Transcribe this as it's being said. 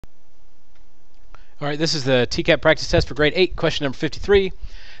All right, this is the TCAP practice test for grade 8, question number 53.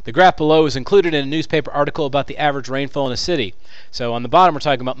 The graph below is included in a newspaper article about the average rainfall in a city. So on the bottom we're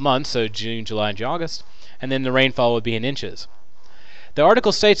talking about months, so June, July, and August, and then the rainfall would be in inches. The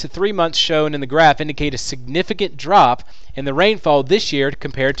article states the 3 months shown in the graph indicate a significant drop in the rainfall this year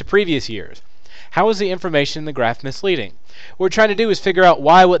compared to previous years. How is the information in the graph misleading? What we're trying to do is figure out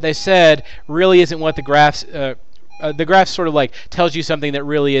why what they said really isn't what the graph sort of like tells you something that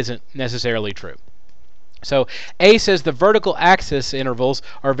really isn't necessarily true. So A says the vertical axis intervals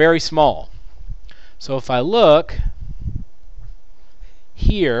are very small. So if I look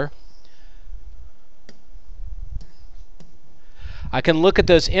here, I can look at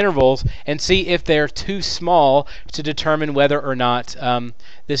those intervals and see if they're too small to determine whether or not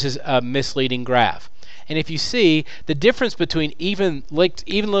this is a misleading graph. And if you see the difference between even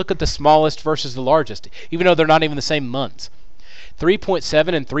look at the smallest versus the largest, even though they're not even the same months.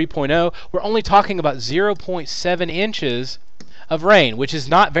 3.7 and 3.0, we're only talking about 0.7 inches of rain, which is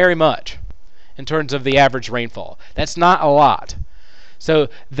not very much in terms of the average rainfall. That's not a lot. So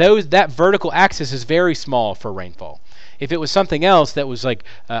that vertical axis is very small for rainfall. If it was something else that was like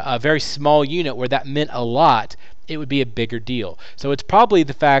a very small unit where that meant a lot, it would be a bigger deal. So it's probably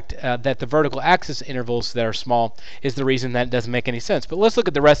the fact that the vertical axis intervals that are small is the reason that it doesn't make any sense. But let's look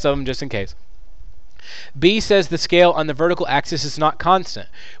at the rest of them just in case. B says the scale on the vertical axis is not constant,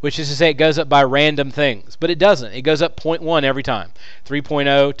 which is to say it goes up by random things. But it doesn't. It goes up 0.1 every time.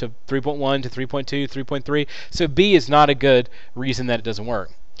 3.0 to 3.1 to 3.2, 3.3. So B is not a good reason that it doesn't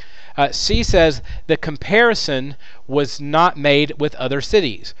work. C says the comparison was not made with other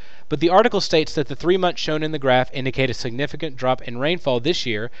cities. But the article states that the 3 months shown in the graph indicate a significant drop in rainfall this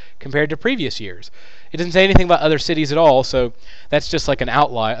year compared to previous years. It doesn't say anything about other cities at all, so that's just like an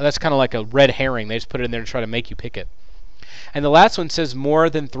outlier. That's kind of like a red herring. They just put it in there to try to make you pick it. And the last one says more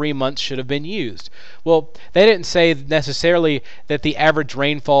than 3 months should have been used. Well, they didn't say necessarily that the average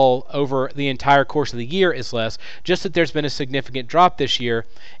rainfall over the entire course of the year is less, just that there's been a significant drop this year,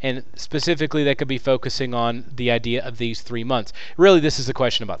 and specifically they could be focusing on the idea of these 3 months. Really, this is a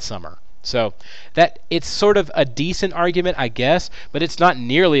question about summer. So that it's sort of a decent argument, I guess, but it's not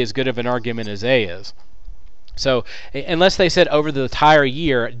nearly as good of an argument as A is. So unless they said over the entire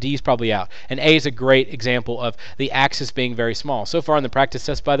year, D is probably out. And A is a great example of the axis being very small. So far in the practice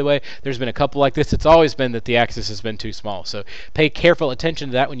test, by the way, there's been a couple like this. It's always been that the axis has been too small. So pay careful attention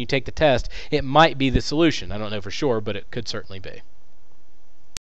to that when you take the test. It might be the solution. I don't know for sure, but it could certainly be.